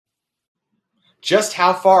Just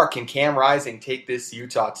how far can Cam Rising take this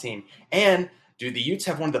Utah team? And do the Utes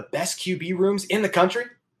have one of the best QB rooms in the country?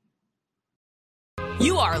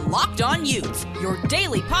 You are Locked On Utes, your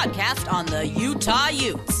daily podcast on the Utah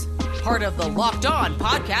Utes. Part of the Locked On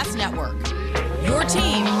Podcast Network. Your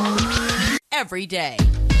team every day.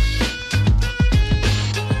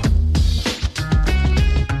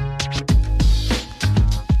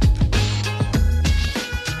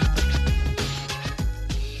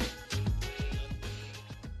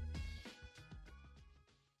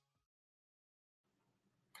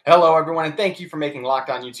 Hello, everyone, and thank you for making Locked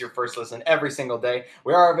On Utes your first listen every single day.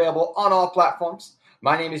 We are available on all platforms.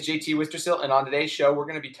 My name is JT Wistersill, and on today's show, we're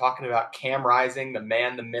going to be talking about Cam Rising, the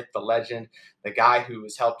man, the myth, the legend, the guy who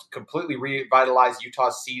has helped completely revitalize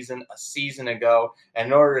Utah's season a season ago. And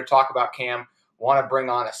in order to talk about Cam, I want to bring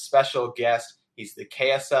on a special guest. He's the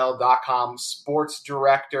KSL.com sports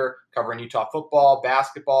director, covering Utah football,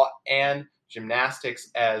 basketball, and gymnastics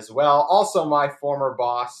as well. Also, my former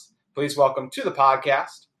boss. Please welcome to the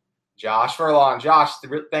podcast, Josh Furlong. Josh,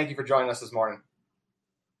 thank you for joining us this morning.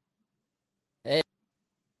 Hey.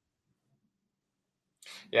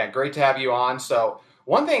 Yeah, great to have you on. So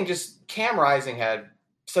one thing, just Cam Rising had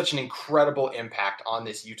such an incredible impact on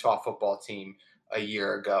this Utah football team a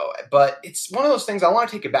year ago. But it's one of those things, I want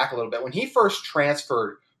to take it back a little bit. When he first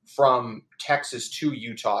transferred from Texas to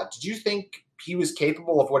Utah, did you think he was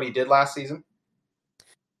capable of what he did last season?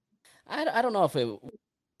 I don't know if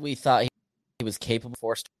we thought he was capable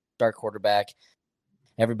for star quarterback.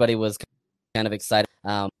 Everybody was kind of excited.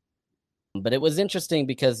 But it was interesting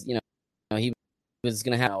because, he was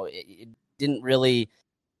going to have, it didn't really,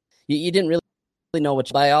 you didn't really know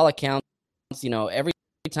what, by all accounts, every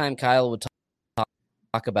time Kyle would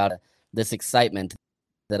talk about this excitement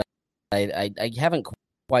that I haven't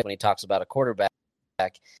quite when he talks about a quarterback.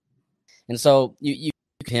 And so you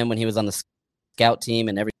him when he was on the scout team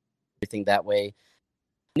and everything that way,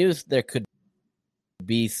 I knew there could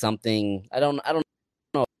be something. I don't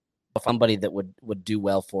know if somebody that would do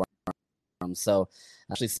well for him. So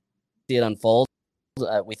actually see it unfold.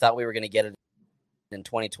 We thought we were going to get it in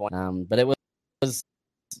 2020, but it was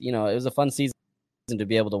it was a fun season to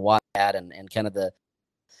be able to watch that and kind of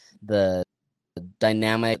the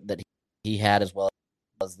dynamic that he had as well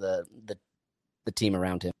as the team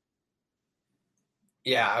around him.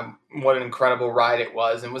 Yeah, what an incredible ride it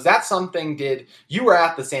was. And was that something, you were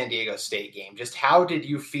at the San Diego State game, just how did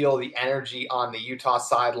you feel the energy on the Utah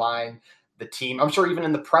sideline, the team? I'm sure even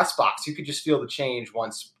in the press box, you could just feel the change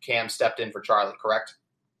once Cam stepped in for Charlie, correct?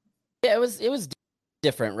 Yeah, it was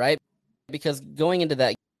different, right? Because going into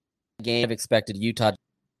that game, I've expected Utah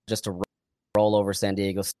just to roll over San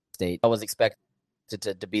Diego State. I was expected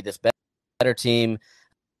to be this better team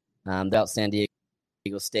without San Diego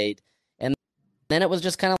State. And then it was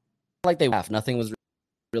just kind of like they laughed. Nothing was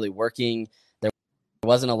really working. There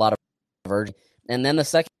wasn't a lot of urgency. And then the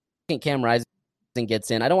second Cam Rising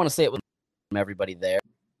gets in, I don't want to say it was from everybody there,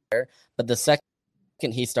 but the second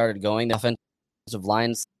he started going, the offensive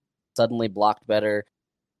lines suddenly blocked better.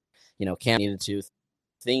 Cam needed to.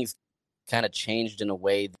 Things kind of changed in a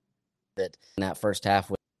way that in that first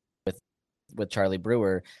half with Charlie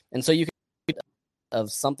Brewer. And so you could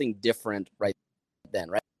of something different right then,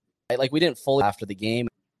 right? Like we didn't fully after the game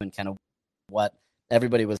and kind of what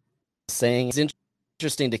everybody was saying. It's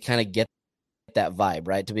interesting to kind of get that vibe,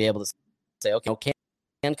 right? To be able to say, okay,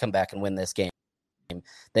 can come back and win this game.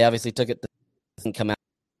 They obviously took it and come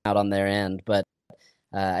out on their end, but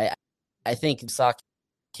I think saw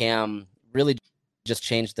Cam really just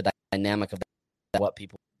changed the dynamic of what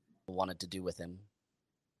people wanted to do with him.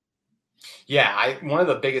 Yeah, one of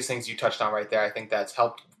the biggest things you touched on right there, I think that's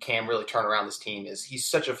helped Cam really turn around this team, is he's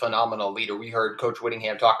such a phenomenal leader. We heard Coach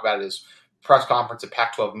Whittingham talk about it at his press conference at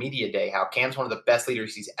Pac-12 Media Day, how Cam's one of the best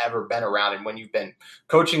leaders he's ever been around. And when you've been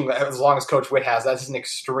coaching as long as Coach Whitt has, that's an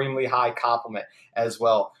extremely high compliment as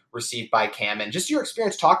well received by Cam. And just your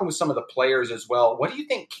experience talking with some of the players as well, what do you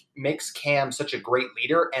think makes Cam such a great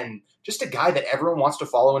leader and just a guy that everyone wants to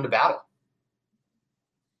follow into battle?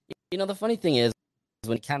 The funny thing is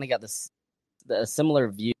when you kind of got a similar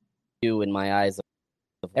view in my eyes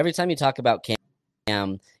of every time you talk about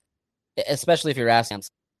Cam, especially if you're asking him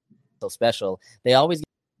so special, they always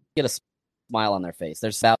get a smile on their face.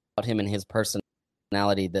 There's about him and his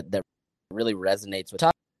personality that really resonates with.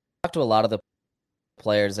 Talk to a lot of the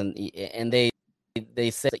players and they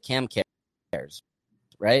say that Cam cares,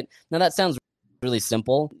 right? Now that sounds really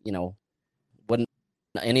simple, wouldn't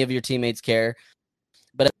any of your teammates care?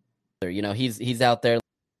 But he's out there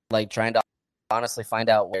like trying to honestly find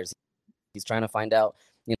out where he's trying to find out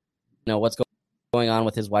what's going on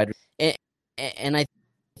with his wide, and I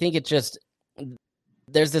think it just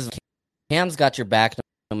there's this Cam's got your back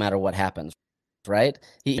no matter what happens, right?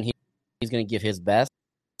 He's going to give his best,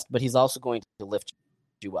 but he's also going to lift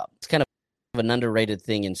you up. It's kind of an underrated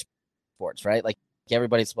thing in sports, right? Like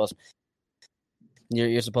everybody's supposed to,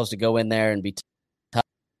 you're supposed to go in there and be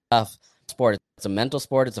tough. Sport. It's a mental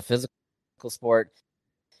sport. It's a physical sport,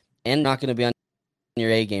 and not going to be on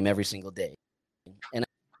your A game every single day. And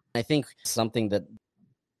I think something that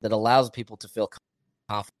allows people to feel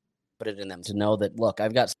confident in them, to know that, look,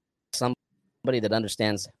 I've got somebody that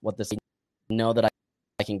understands what this. Know that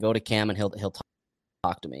I can go to Cam and he'll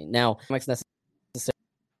talk to me. Now, it's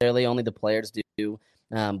necessarily only the players do,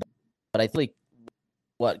 but I think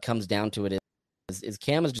what comes down to it is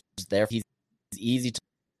Cam is just there. He's easy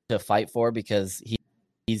to fight for because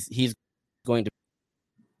he's going to.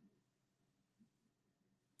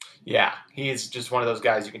 Yeah, he's just one of those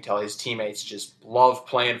guys you can tell his teammates just love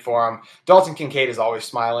playing for him. Dalton Kincaid is always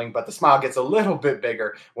smiling, but the smile gets a little bit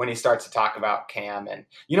bigger when he starts to talk about Cam. And,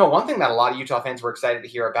 one thing that a lot of Utah fans were excited to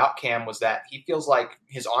hear about Cam was that he feels like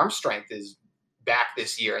his arm strength is back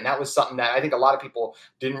this year. And that was something that I think a lot of people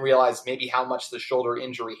didn't realize maybe how much the shoulder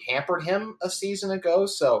injury hampered him a season ago.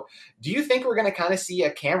 So do you think we're going to kind of see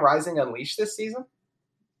a Cam Rising unleashed this season?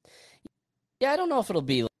 Yeah, I don't know if it'll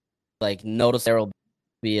be like noticeable.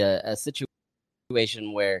 Be a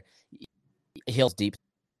situation where he'll deep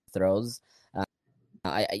throws.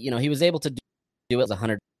 He was able to do it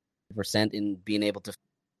 100% in being able to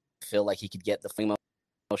feel like he could get the swing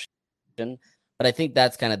motion. But I think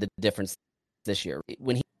that's kind of the difference this year.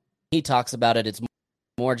 When he talks about it, it's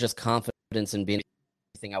more just confidence in being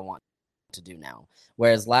everything I want to do now.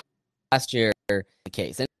 Whereas last year, the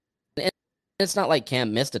case, and it's not like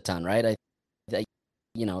Cam missed a ton, right?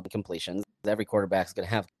 Completions. Every quarterback's going to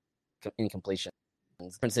have incompletions. The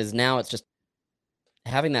difference is now it's just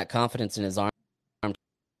having that confidence in his arm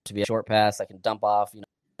to be a short pass. I can dump off,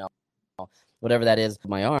 whatever that is,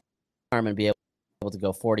 my arm and be able to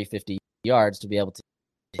go 40, 50 yards to be able to.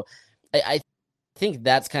 I think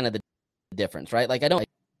that's kind of the difference, right? Like I don't,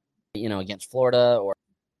 against Florida or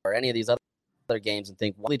any of these other games and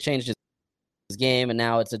think, well, he changed his game and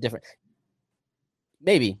now it's a different.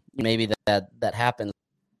 Maybe that happens.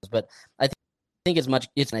 But I think I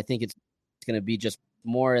think it's going to be just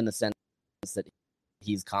more in the sense that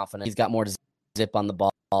he's confident. He's got more to zip on the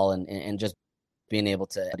ball and just being able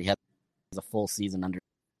to. He has a full season under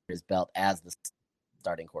his belt as the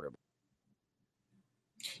starting quarterback.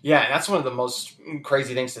 Yeah, and that's one of the most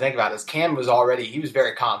crazy things to think about is Cam was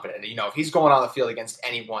very confident. If he's going on the field against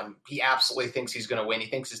anyone, he absolutely thinks he's going to win. He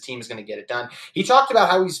thinks his team is going to get it done. He talked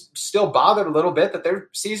about how he's still bothered a little bit that their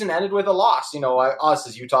season ended with a loss. Us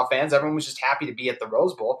as Utah fans, everyone was just happy to be at the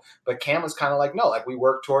Rose Bowl. But Cam was kind of like, no, like we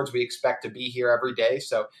work towards, we expect to be here every day.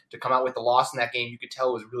 So to come out with the loss in that game, you could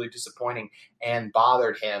tell was really disappointing and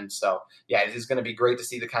bothered him. So, yeah, it is going to be great to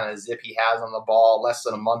see the kind of zip he has on the ball, less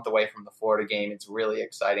than a month away from the Florida game. It's really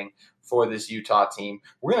exciting for this Utah team.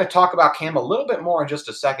 We're going to talk about Cam a little bit more in just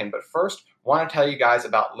a second, but first, want to tell you guys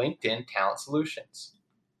about LinkedIn Talent Solutions.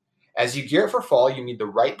 As you gear for fall, you need the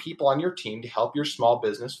right people on your team to help your small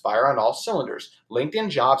business fire on all cylinders. LinkedIn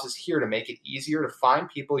Jobs is here to make it easier to find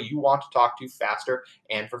people you want to talk to faster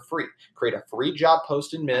and for free. Create a free job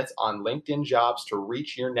post in minutes on LinkedIn Jobs to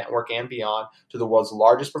reach your network and beyond to the world's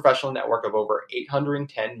largest professional network of over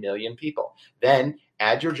 810 million people. Then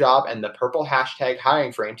add your job and the purple hashtag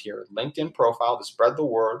hiring frame to your LinkedIn profile to spread the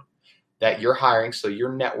word that you're hiring so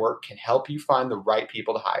your network can help you find the right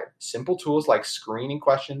people to hire. Simple tools like screening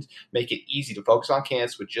questions make it easy to focus on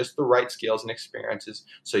candidates with just the right skills and experiences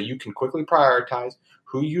so you can quickly prioritize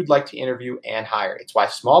who you'd like to interview and hire. It's why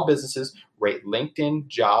small businesses rate LinkedIn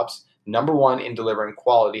Jobs #1 in delivering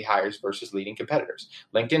quality hires versus leading competitors.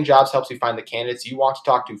 LinkedIn Jobs helps you find the candidates you want to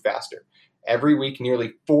talk to faster. Every week,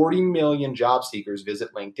 nearly 40 million job seekers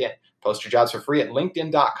visit LinkedIn. Post your jobs for free at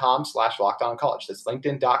linkedin.com/lockedoncollege. That's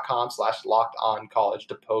linkedin.com/lockedoncollege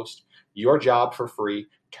to post your job for free.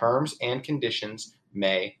 Terms and conditions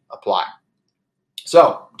may apply.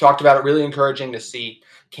 So, talked about it, really encouraging to see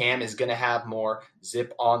Cam is going to have more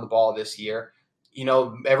zip on the ball this year.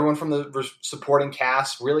 Everyone from the supporting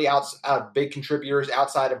cast, really big contributors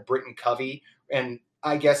outside of Britton Covey and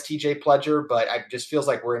I guess TJ Pledger, but it just feels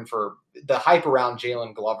like we're in for the hype around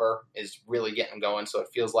Jalen Glover is really getting going. So it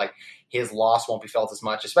feels like his loss won't be felt as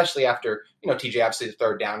much, especially after, TJ obviously the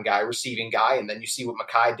third down guy, receiving guy. And then you see what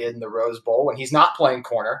Mekhi did in the Rose Bowl when he's not playing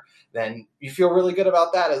corner, then you feel really good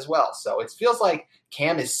about that as well. So it feels like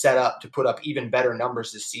Cam is set up to put up even better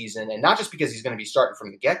numbers this season. And not just because he's going to be starting from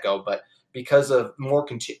the get-go, but because of more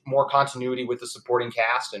continuity with the supporting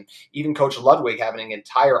cast and even Coach Ludwig having an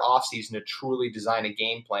entire offseason to truly design a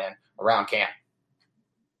game plan around Cam.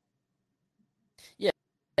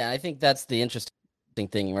 I think that's the interesting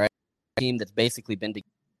thing, right? A team that's basically been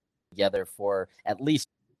together for at least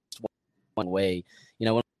one way.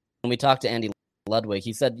 When we talked to Andy Ludwig,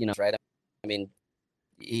 he said, right? I mean,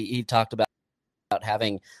 he talked about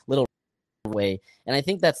having little way, and I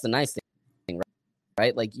think that's the nice thing,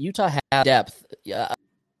 right? Like Utah has depth,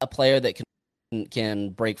 a player that can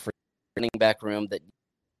break free, running back room that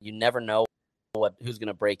you never know who's going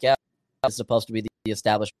to break out. It's supposed to be the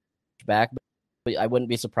established back, but I wouldn't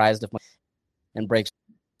be surprised if and breaks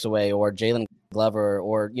away, or Jalen Glover,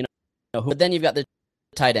 or who. But then you've got the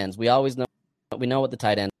tight ends. We know what the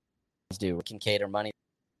tight ends do. Kincaid or Money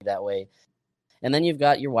that way, and then you've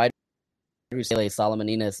got your wide receiver Solomon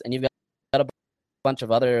Enos, and you've got a bunch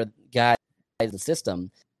of other guys in the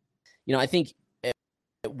system. I think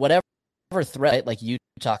whatever threat, like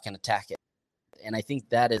Utah can attack it, and I think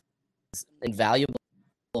that is invaluable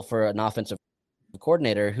for an offensive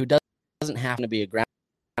coordinator who doesn't have to be a ground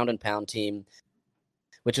and pound team,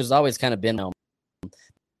 which has always kind of been.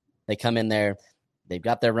 They come in there, they've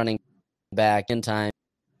got their running back in times,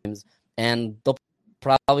 and they'll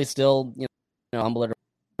probably still humble it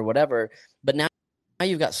or whatever. But now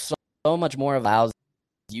you've got so much more allows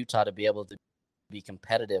Utah to be able to be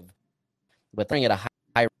competitive with throwing at a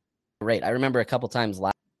high rate. I remember a couple times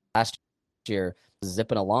last year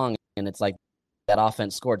zipping along, and it's like that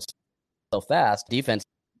offense scored so fast, defense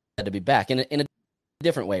had to be back in a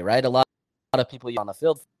different way, right? A lot of people on the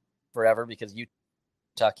field forever because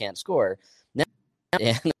Utah can't score. Now,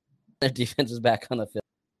 and their defense is back on the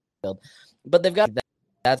field. But they've got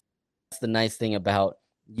that's the nice thing about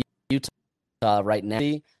Utah right now.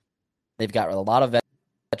 They've got a lot of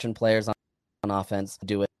veteran players on offense to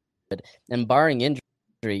do it. And barring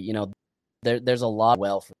injury, there's a lot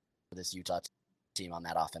well for this Utah team on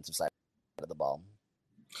that offensive side of the ball.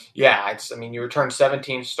 Yeah, you return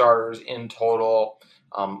 17 starters in total.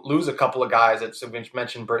 Lose a couple of guys. We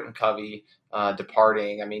mentioned Britton Covey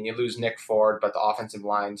departing. You lose Nick Ford, but the offensive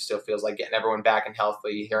line still feels like getting everyone back and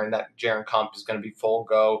healthy. Hearing that Jaron Kump is going to be full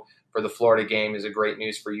go for the Florida game is a great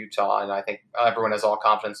news for Utah, and I think everyone has all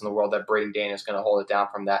confidence in the world that Braden Dana is going to hold it down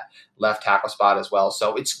from that left tackle spot as well.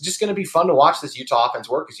 So it's just going to be fun to watch this Utah offense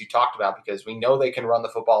work, as you talked about, because we know they can run the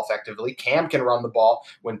football effectively. Cam can run the ball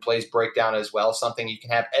when plays break down as well, something you can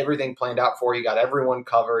have everything planned out for. You got everyone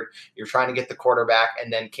covered. You're trying to get the quarterback,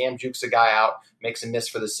 and then Cam jukes a guy out, makes a miss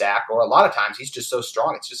for the sack, or a lot of times he's just so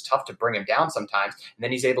strong, it's just tough to bring him down sometimes, and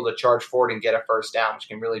then he's able to charge forward and get a first down, which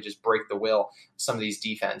can really just break the will of some of these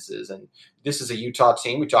defenses. And this is a Utah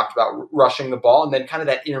team. We talked about rushing the ball, and then kind of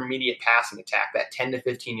that intermediate passing attack, that 10 to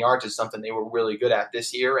 15 yards is something they were really good at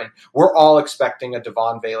this year. And we're all expecting a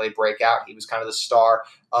Devon Vele breakout. He was kind of the star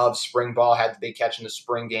of spring ball, had the big catch in the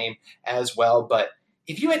spring game as well. But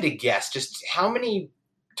if you had to guess just how many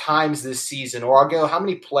times this season, or I'll go, how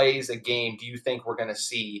many plays a game do you think we're going to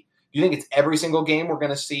see? Do you think it's every single game we're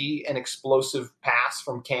going to see an explosive pass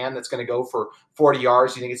from Cam that's going to go for 40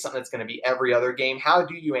 yards? Do you think it's something that's going to be every other game? How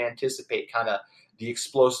do you anticipate kind of the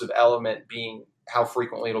explosive element being how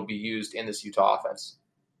frequently it'll be used in this Utah offense?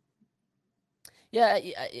 Yeah,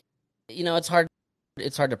 it's hard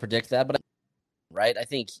to predict that, but right, I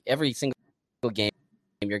think every single game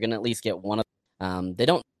you're going to at least get one of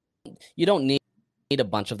you don't need a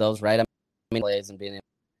bunch of those, right? Plays and being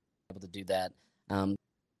able to do that.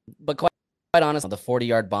 But quite honestly, the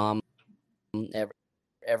 40-yard bomb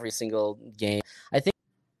every single game, I think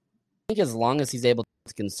as long as he's able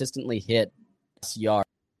to consistently hit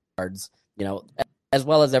yards, as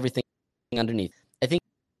well as everything underneath, I think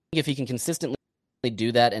if he can consistently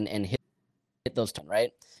do that and hit those,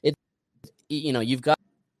 right? You've got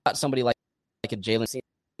somebody like a Jalen, seeing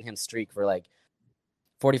him streak for like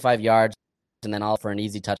 45 yards and then all for an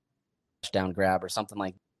easy touchdown grab or something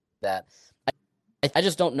like that. I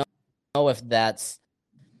just don't know if that's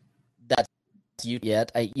you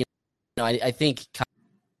yet. I think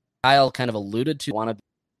Kyle kind of alluded to want to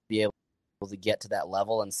be able to get to that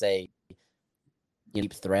level and say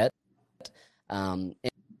deep threat. And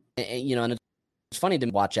it's funny to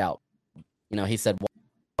watch out. He said,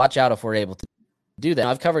 watch out if we're able to do that.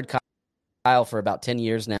 I've covered Kyle for about 10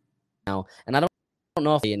 years now, and I don't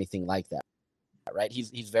know if anything like that. Right?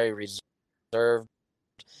 He's very reserved,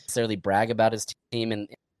 necessarily brag about his team in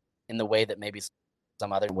the way that maybe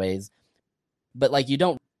some other ways, but like you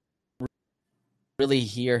don't really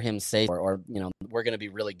hear him say or we're going to be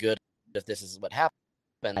really good if this is what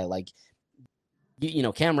happened. Like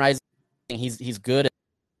Cam Rising, he's good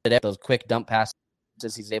at those quick dump passes.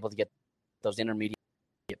 He's able to get those intermediate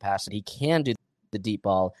passes. He can do the deep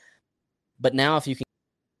ball, but now if you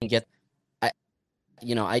can get, I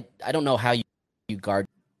don't know how you guard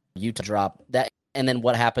Utah drop that and then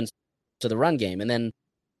what happens to the run game. And then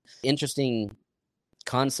interesting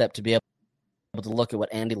concept to be able to look at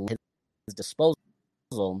what Andy Lynn his disposal.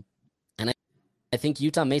 And I think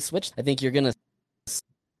Utah may switch. I think you're going to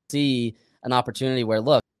see an opportunity where,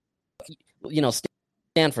 look,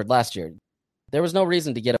 Stanford last year, there was no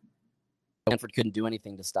reason to get it. Stanford couldn't do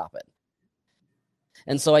anything to stop it.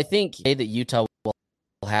 And so I think that Utah will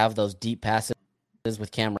have those deep passes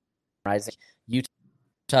with Cam Rising.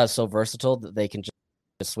 Utah is so versatile that they can just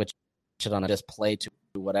switch it on and just play to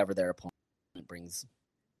whatever their opponent brings.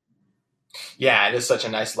 Yeah, it is such a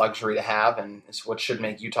nice luxury to have, and it's what should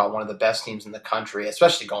make Utah one of the best teams in the country,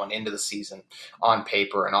 especially going into the season on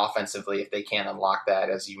paper and offensively. If they can't unlock that,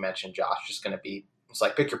 as you mentioned, Josh, just going to be, it's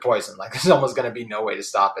like pick your poison. Like there's almost going to be no way to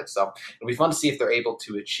stop it. So it'll be fun to see if they're able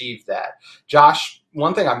to achieve that. Josh,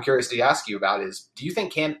 one thing I'm curious to ask you about is, do you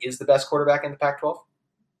think Cam is the best quarterback in the Pac-12?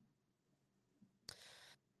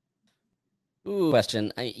 Ooh,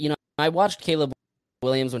 question. I watched Caleb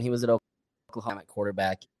Williams when he was at Oklahoma at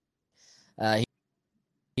quarterback.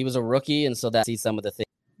 He was a rookie, and so that see some of the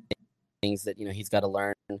things that he's got to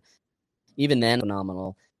learn. Even then,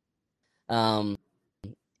 phenomenal. I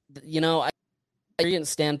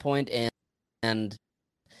standpoint and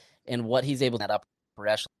what he's able to that upper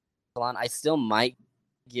echelon, I still might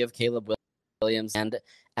give Caleb Williams. And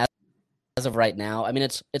as of right now, I mean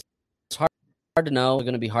it's hard to know. It's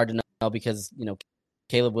going to be hard to know because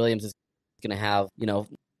Caleb Williams is going to have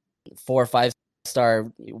 4 or 5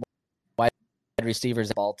 star wide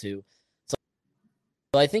receivers ball to. So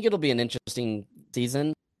I think it'll be an interesting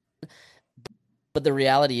season. But the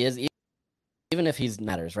reality is, even if he's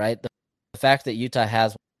matters, right? The fact that Utah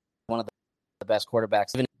has one of the best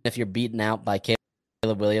quarterbacks, even if you're beaten out by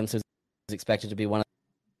Caleb Williams, who's expected to be one of,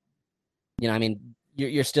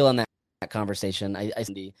 you're still in that conversation.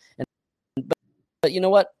 But you know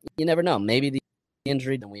what? You never know. Maybe the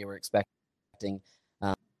injury than we were expecting,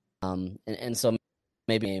 and so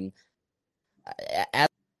maybe as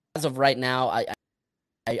of right now, I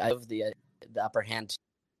have the upper hand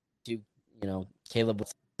to Caleb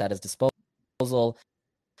at his disposal.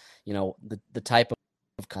 The type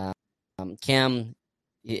of Cam.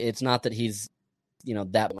 It's not that he's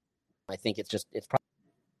that. I think it's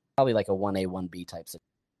probably like a 1A 1B type situation.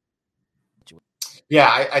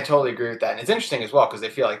 Yeah, I totally agree with that. And it's interesting as well because they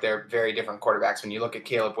feel like they're very different quarterbacks. When you look at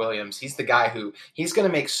Caleb Williams, he's the guy who he's going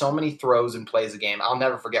to make so many throws and plays a game. I'll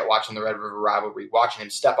never forget watching the Red River rivalry, watching him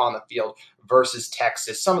step on the field versus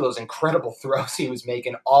Texas. Some of those incredible throws he was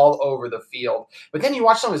making all over the field. But then you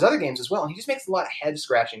watch some of his other games as well, and he just makes a lot of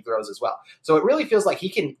head-scratching throws as well. So it really feels like he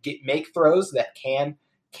can make throws that Cam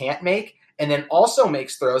can't make, and then also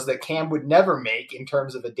makes throws that Cam would never make in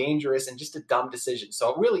terms of a dangerous and just a dumb decision. So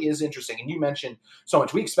it really is interesting. And you mentioned so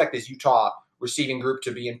much. We expect this Utah receiving group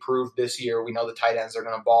to be improved this year. We know the tight ends are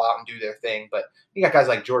going to ball out and do their thing, but you got guys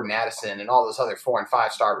like Jordan Addison and all those other 4 and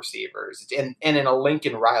 5 star receivers and in a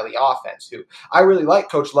Lincoln Riley offense who I really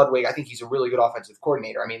like. Coach Ludwig, I think he's a really good offensive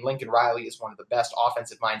coordinator. I mean, Lincoln Riley is one of the best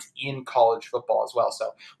offensive minds in college football as well.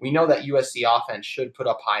 So we know that USC offense should put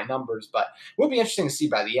up high numbers, but it will be interesting to see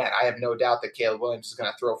by the end. I have no doubt that Caleb Williams is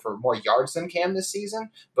going to throw for more yards than Cam this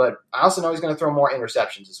season, but I also know he's going to throw more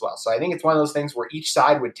interceptions as well. So I think it's one of those things where each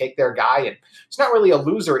side would take their guy, and it's not really a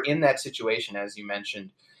loser in that situation, as you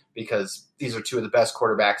mentioned, because these are 2 of the best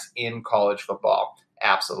quarterbacks in college football.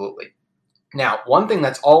 Absolutely. Now, one thing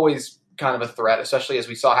that's always kind of a threat, especially as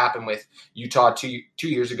we saw happen with Utah two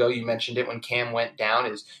years ago, you mentioned it when Cam went down,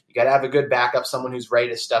 is you got to have a good backup, someone who's ready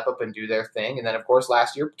to step up and do their thing. And then, of course,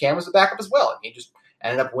 last year, Cam was the backup as well, and he just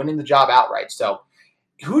ended up winning the job outright. So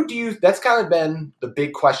that's kind of been the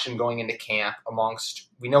big question going into camp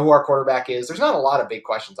we know who our quarterback is. There's not a lot of big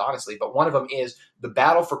questions, honestly, but one of them is the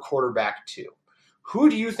battle for quarterback 2.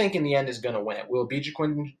 Who do you think in the end is going to win it? Will it be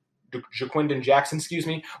Jaquindon Jackson,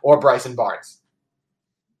 or Bryson Barnes?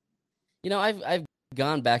 I've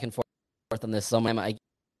gone back and forth on this so much.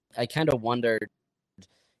 I kind of wondered,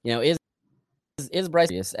 is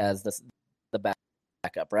Bryce as the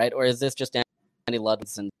backup, right? Or is this just Andy Ludwig,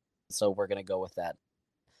 so we're going to go with that?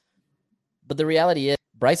 But the reality is,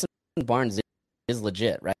 Bryson Barnes is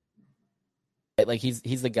legit, right? Like he's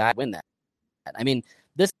the guy to win that. I mean,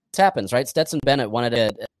 this happens, right? Stetson Bennett wanted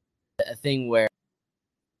a thing where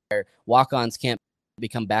walk-ons can't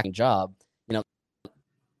become backing job.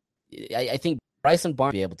 I think Bryson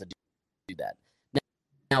Barnes will be able to do that.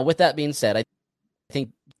 Now, with that being said, I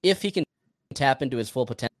think if he can tap into his full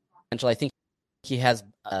potential, I think he has.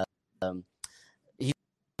 He's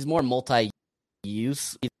more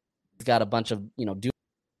multi-use. He's got a bunch of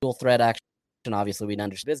dual threat action. Obviously, we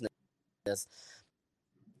understand business,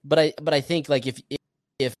 but I think like if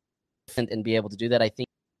and be able to do that, I think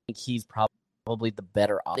he's probably the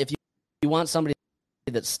better option. If you want somebody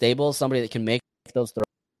that's stable, somebody that can make those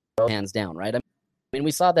throws hands down, right? I mean,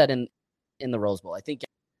 we saw that in the Rose Bowl. I think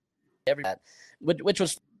which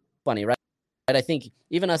was funny, right? I think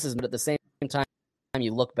even us as, but at the same time,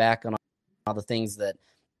 you look back on all the things that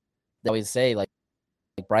they always say, like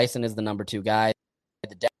Bryson is the number 2 guy,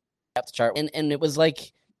 the depth chart, and it was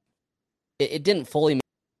like it didn't fully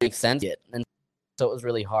make sense yet, and so it was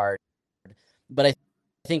really hard. But I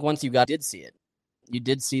think once you did see it, you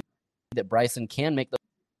did see that Bryson can make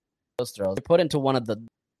those throws. They're put into one of the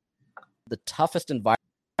toughest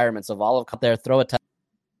environments of all of there, throw a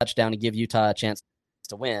touchdown and give Utah a chance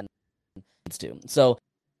to win. So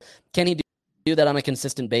can he do that on a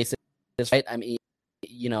consistent basis? Right? I mean,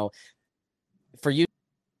 for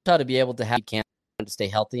Utah to be able to have Cam to stay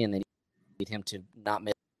healthy, and they need him to not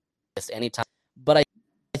miss any time. But I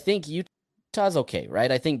think Utah's okay,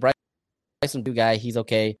 right? I think Bryson, guy, he's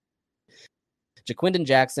okay. Ja'Quinden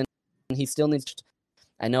Jackson, he still needs.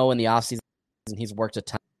 I know in the offseason he's worked a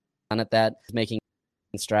ton at that, making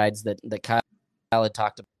strides that Kyle had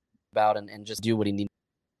talked about, and just do what he needed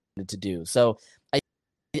to do. So I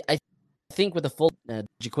think with a full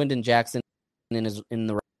Ja'Quinden Jackson in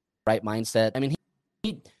the right mindset, I mean,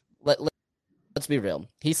 let's be real.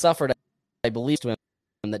 He suffered, I believe, to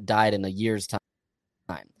him that died in a year's time.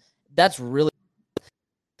 That's really,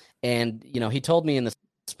 and he told me in the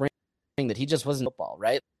spring that he just wasn't football,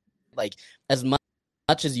 right? Like, as much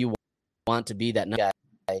as you want to be that guy,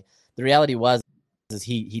 the reality is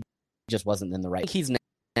he just wasn't in the right. He's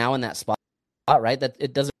now in that spot, right? That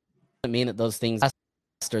it doesn't mean that those things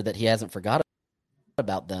or that he hasn't forgotten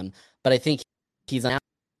about them, but I think he's now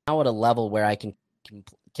at a level where I can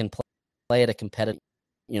play at a competitive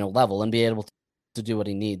level and be able to do what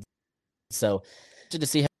he needs. So to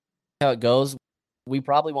see how it goes, we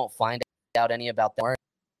probably won't find out any about that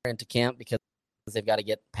into camp because they've got to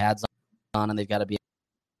get pads on and they've got to be.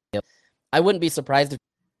 I wouldn't be surprised if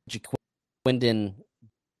Ja'Quinden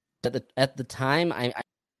at the time.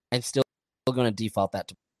 I'm still going to default that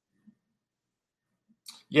to.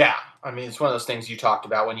 Yeah, I mean, it's one of those things you talked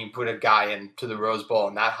about when you put a guy into the Rose Bowl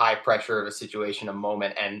and that high pressure of a situation, a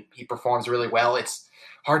moment, and he performs really well. It's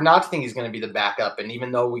hard not to think he's going to be the backup. And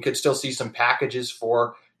even though we could still see some packages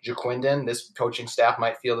for Ja'Quinden, this coaching staff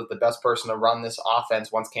might feel that the best person to run this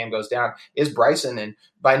offense once Cam goes down is Bryson. And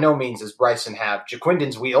by no means does Bryson have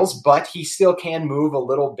Ja'Quinden's wheels, but he still can move a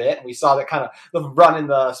little bit. And we saw that kind of the run in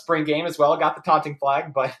the spring game as well. Got the taunting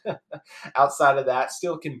flag, but outside of that,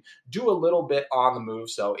 still can do a little bit on the move.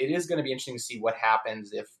 So it is going to be interesting to see what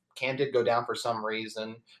happens if Cam did go down for some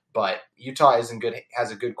reason, but Utah has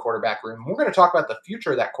a good quarterback room. We're going to talk about the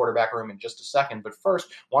future of that quarterback room in just a second, but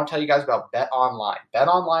first, I want to tell you guys about BetOnline.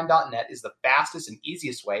 BetOnline.net is the fastest and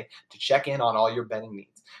easiest way to check in on all your betting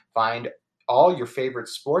needs. Find all your favorite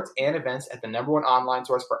sports and events at the #1 online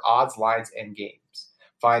source for odds, lines, and games.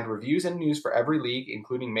 Find reviews and news for every league,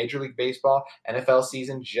 including Major League Baseball, NFL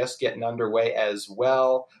season just getting underway as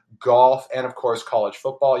well, golf, and of course, college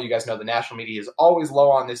football. You guys know the national media is always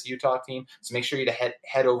low on this Utah team, so make sure you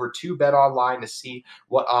head over to BetOnline to see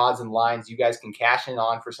what odds and lines you guys can cash in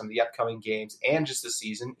on for some of the upcoming games and just the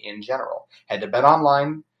season in general. Head to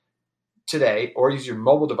BetOnline today or use your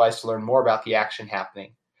mobile device to learn more about the action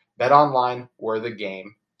happening. BetOnline, where the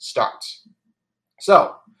game starts.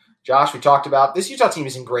 So, Josh, we talked about this Utah team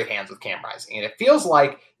is in great hands with Cam Rising, and it feels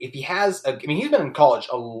like if he has he's been in college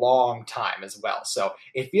a long time as well, so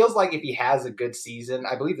it feels like if he has a good season,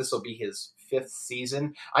 I believe this will be his 5th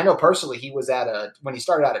season. I know personally he was when he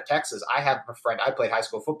started out at Texas, I have a friend I played high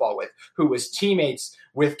school football with who was teammates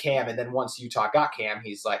with Cam, and then once Utah got Cam,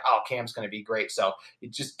 he's like, oh, Cam's going to be great. So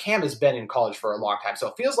Cam has been in college for a long time, so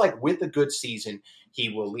it feels like with a good season, he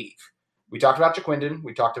will leave. We talked about Ja'Quinden.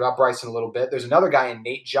 We talked about Bryson a little bit. There's another guy in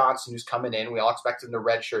Nate Johnson who's coming in. We all expect him to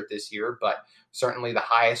redshirt this year, but certainly the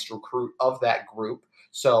highest recruit of that group.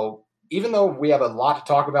 So even though we have a lot to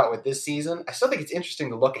talk about with this season, I still think it's interesting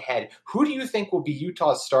to look ahead. Who do you think will be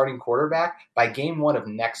Utah's starting quarterback by game 1 of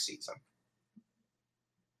next season?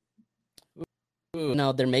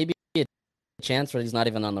 No, there may be a chance where he's not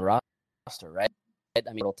even on the roster, right?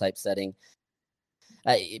 I mean, type setting.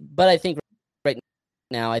 But I think right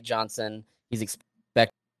now at Johnson, he's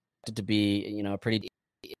expected to be, pretty.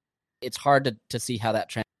 It's hard to see how that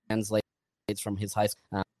translates from his high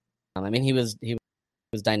school. I mean, he was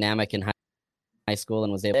dynamic in high school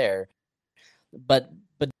and was able there, but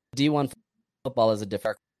D1 football is a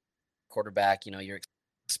different quarterback. You're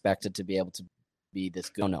expected to be able to be this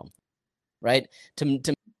good. No, right? To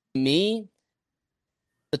me,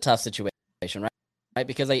 it's a tough situation, right?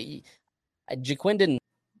 Because Ja'Quinden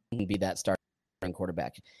be that starting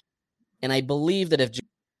quarterback. And I believe that if Jake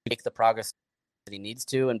make the progress that he needs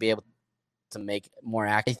to and be able to make more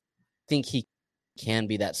active, I think he can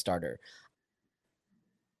be that starter.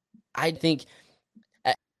 I think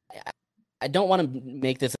I don't want to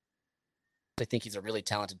make this. I think he's a really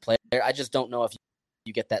talented player. I just don't know if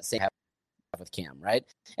you get that same with Cam, right?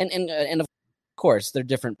 And of course they're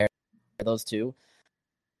different pairs, those two.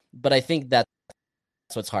 But I think that's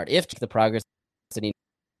what's hard. If the progress that he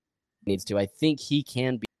needs to, I think he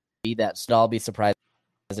can be that. So I'll be surprised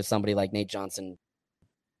if somebody like Nate Johnson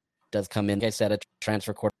does come in. Like I said, a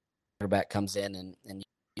transfer quarterback comes in and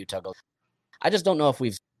Utah goes. I just don't know if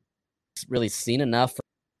we've really seen enough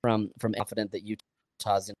from confident that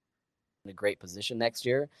Utah's in a great position next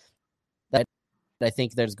year. That I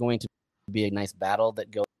think there's going to be a nice battle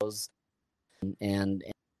that goes and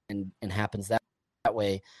happens that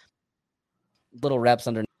way. Little reps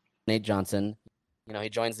under Nate Johnson. He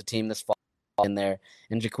joins the team this fall in there.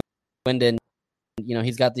 And Jaquindon,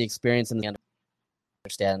 he's got the experience and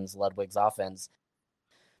understands Ludwig's offense.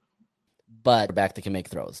 But back that can make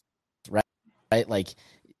throws, right? Like,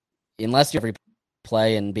 unless you every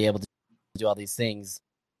play and be able to do all these things,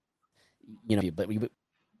 but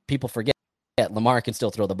people forget Lamar can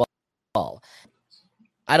still throw the ball.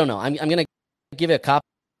 I don't know. I'm going to give it a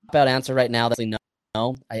cop-out answer right now. That's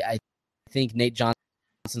no. I think Nate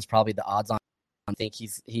Johnson's probably the odds on. I think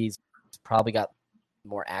he's probably got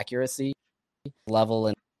more accuracy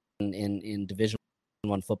level in Division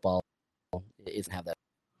I football. It doesn't have that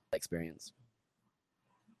experience.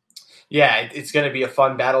 Yeah, it's going to be a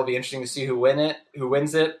fun battle. It'll be interesting to see who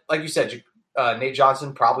wins it. Like you said, Nate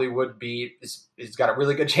Johnson probably would be. He's got a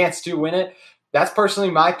really good chance to win it. That's personally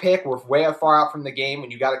my pick. We're way far out from the game when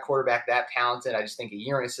you got a quarterback that talented. I just think a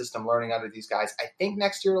year in a system learning under these guys. I think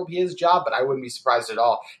next year it'll be his job, but I wouldn't be surprised at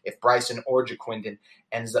all if Bryson or Jaquindon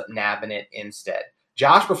ends up nabbing it instead.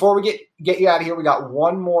 Josh, before we get you out of here, we got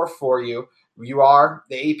one more for you. You are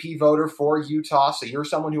the AP voter for Utah, so you're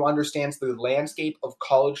someone who understands the landscape of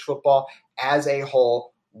college football as a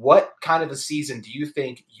whole. What kind of a season do you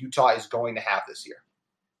think Utah is going to have this year?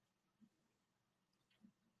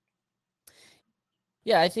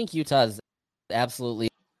 Yeah, I think Utah is absolutely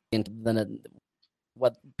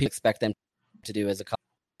what people expect them to do as a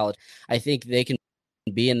college. I think they can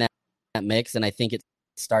be in that mix, and I think if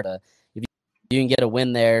you can get a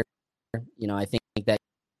win there, I think that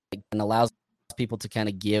allows people to kind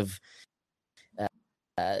of give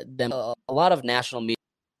them a lot of national media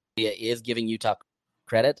is giving Utah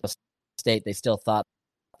credit. State, they still thought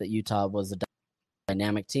that Utah was a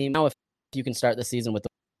dynamic team. Now, if you can start the season with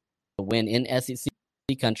a win in SEC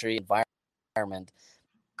country environment,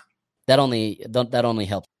 that only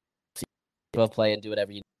helps you play and do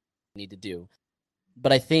whatever you need to do.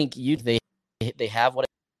 But I think they have what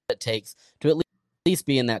it takes to at least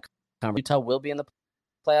be in that conference. Utah will be in the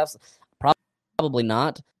playoffs. Probably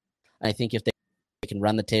not. I think if they can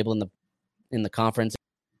run the table in the conference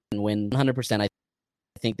and win 100%, I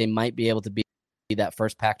think they might be able to be that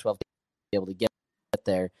first Pac-12 to be able to get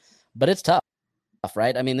there. But it's tough,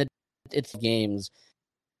 right? I mean, it's games,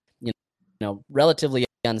 relatively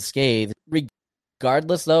unscathed.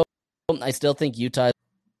 Regardless, though, I still think Utah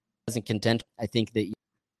isn't content. I think that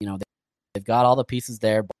they've got all the pieces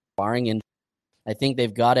there, barring injury. I think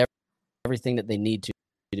they've got everything that they need to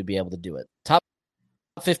be able to do it. Top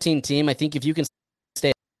 15 team. I think if you can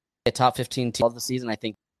stay a top 15 team of the season, I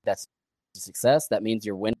think that's a success. That means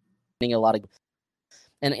you're winning a lot of.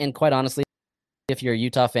 And quite honestly, if you're a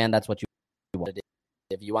Utah fan, that's what you want.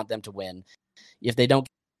 If you want them to win, if they don't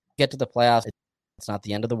get to the playoffs, it's not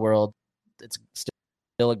the end of the world. It's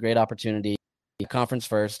still a great opportunity. Conference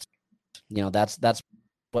first, that's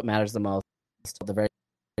what matters the most. At the very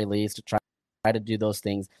least, to try to do those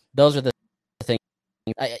things. Those are the things.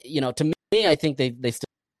 To me, I think they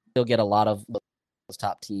still get a lot of those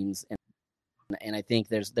top teams, and I think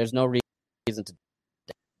there's no reason to.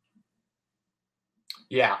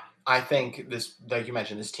 Yeah, I think this, like you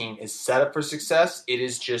mentioned, this team is set up for success. It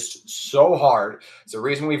is just so hard. It's the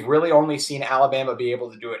reason we've really only seen Alabama be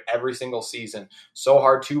able to do it every single season. So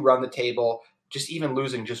hard to run the table. Just even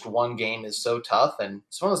losing just one game is so tough. And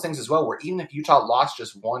it's one of those things as well where even if Utah lost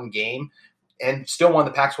just one game and still won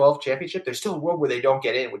the Pac-12 championship, there's still a world where they don't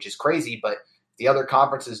get in, which is crazy. But the other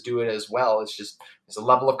conferences do it as well. There's a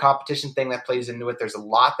level of competition thing that plays into it. There's a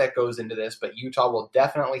lot that goes into this, but Utah will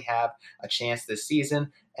definitely have a chance this season.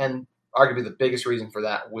 And arguably the biggest reason for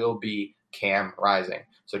that will be Cam Rising.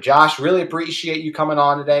 So Josh, really appreciate you coming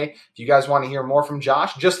on today. If you guys want to hear more from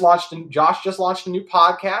Josh just launched a new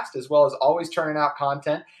podcast, as well as always turning out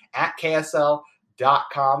content at KSL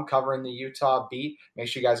JoshUtah.com covering the Utah beat. Make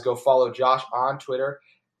sure you guys go follow Josh on Twitter,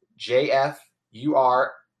 JFURKSL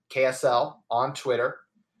on Twitter.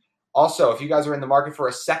 Also, if you guys are in the market for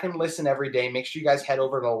a second listen every day, make sure you guys head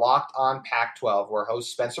over to Locked On Pac-12, where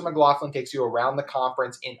host Spencer McLaughlin takes you around the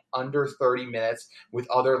conference in under 30 minutes with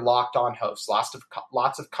other Locked On hosts. Lots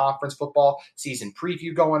of conference football season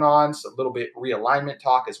preview going on, so a little bit realignment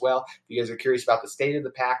talk as well. If you guys are curious about the state of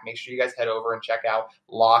the Pac, make sure you guys head over and check out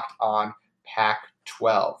Locked On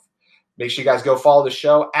Pac-12. Make sure you guys go follow the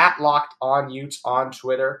show at Locked On Utes on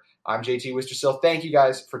Twitter. I'm JT Wistersill. Thank you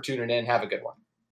guys for tuning in. Have a good one.